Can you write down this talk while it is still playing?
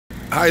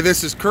Hi,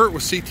 this is Kurt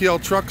with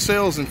CTL Truck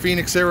Sales in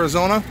Phoenix,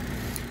 Arizona.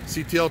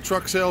 CTL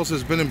Truck Sales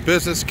has been in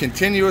business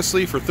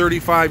continuously for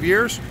 35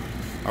 years.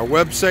 Our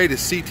website is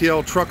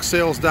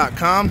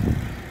ctltrucksales.com.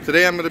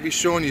 Today I'm going to be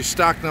showing you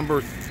stock number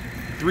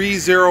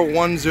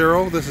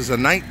 3010. This is a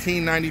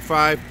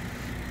 1995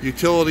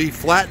 utility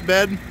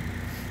flatbed.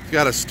 It's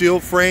got a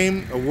steel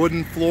frame, a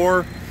wooden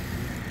floor,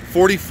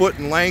 40 foot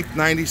in length,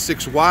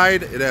 96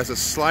 wide. It has a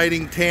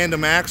sliding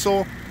tandem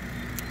axle,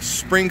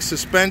 spring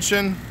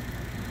suspension,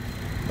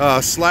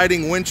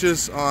 sliding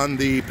winches on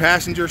the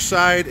passenger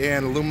side,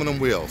 and aluminum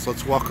wheels.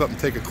 Let's walk up and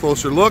take a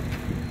closer look.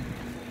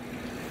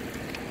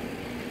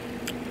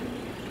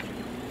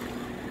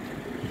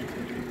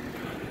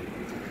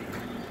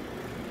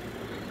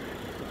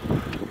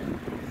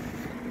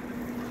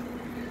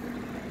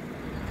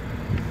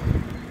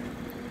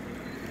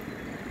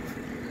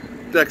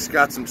 Deck's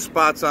got some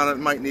spots on it,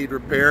 might need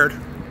repaired.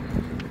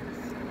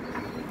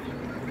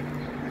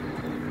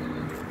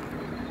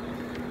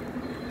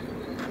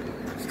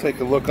 Take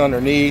a look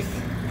underneath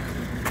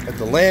at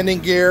the landing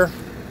gear.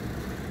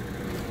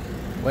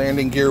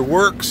 Landing gear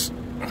works.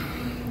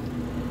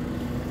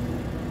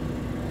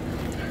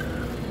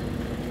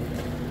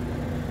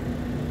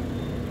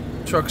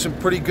 Truck's in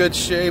pretty good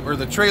shape, or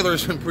the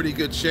trailer's in pretty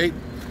good shape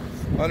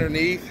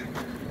underneath.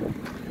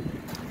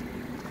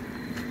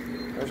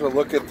 There's a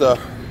look at the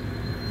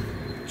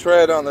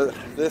tread on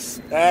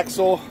this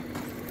axle.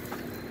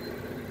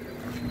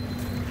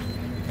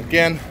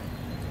 Again,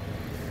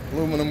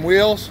 aluminum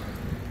wheels.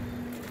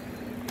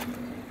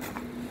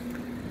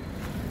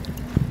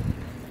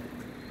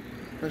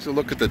 Here's a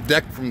look at the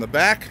deck from the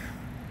back.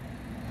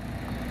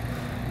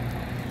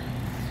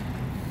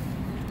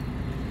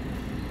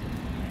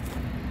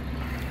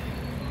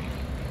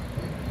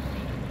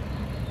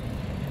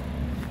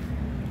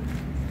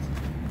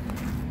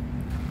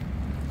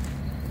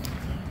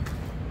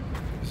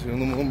 So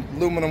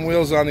aluminum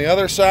wheels on the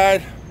other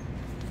side.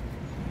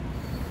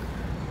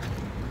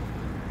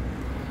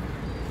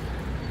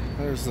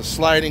 There's the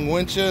sliding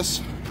winches.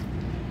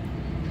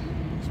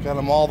 It's got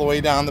them all the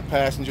way down the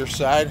passenger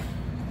side.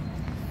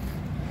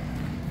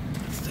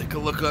 Take a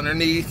look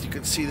underneath. You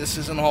can see this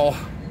isn't all,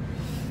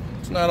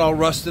 it's not all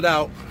rusted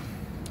out.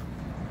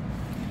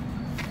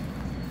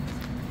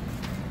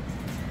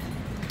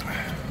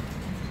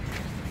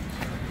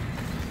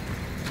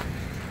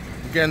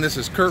 Again, this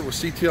is Kurt with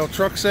CTL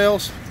Truck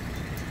Sales.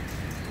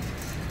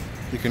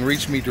 You can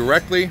reach me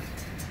directly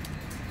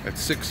at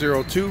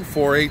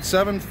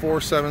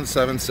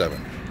 602-487-4777.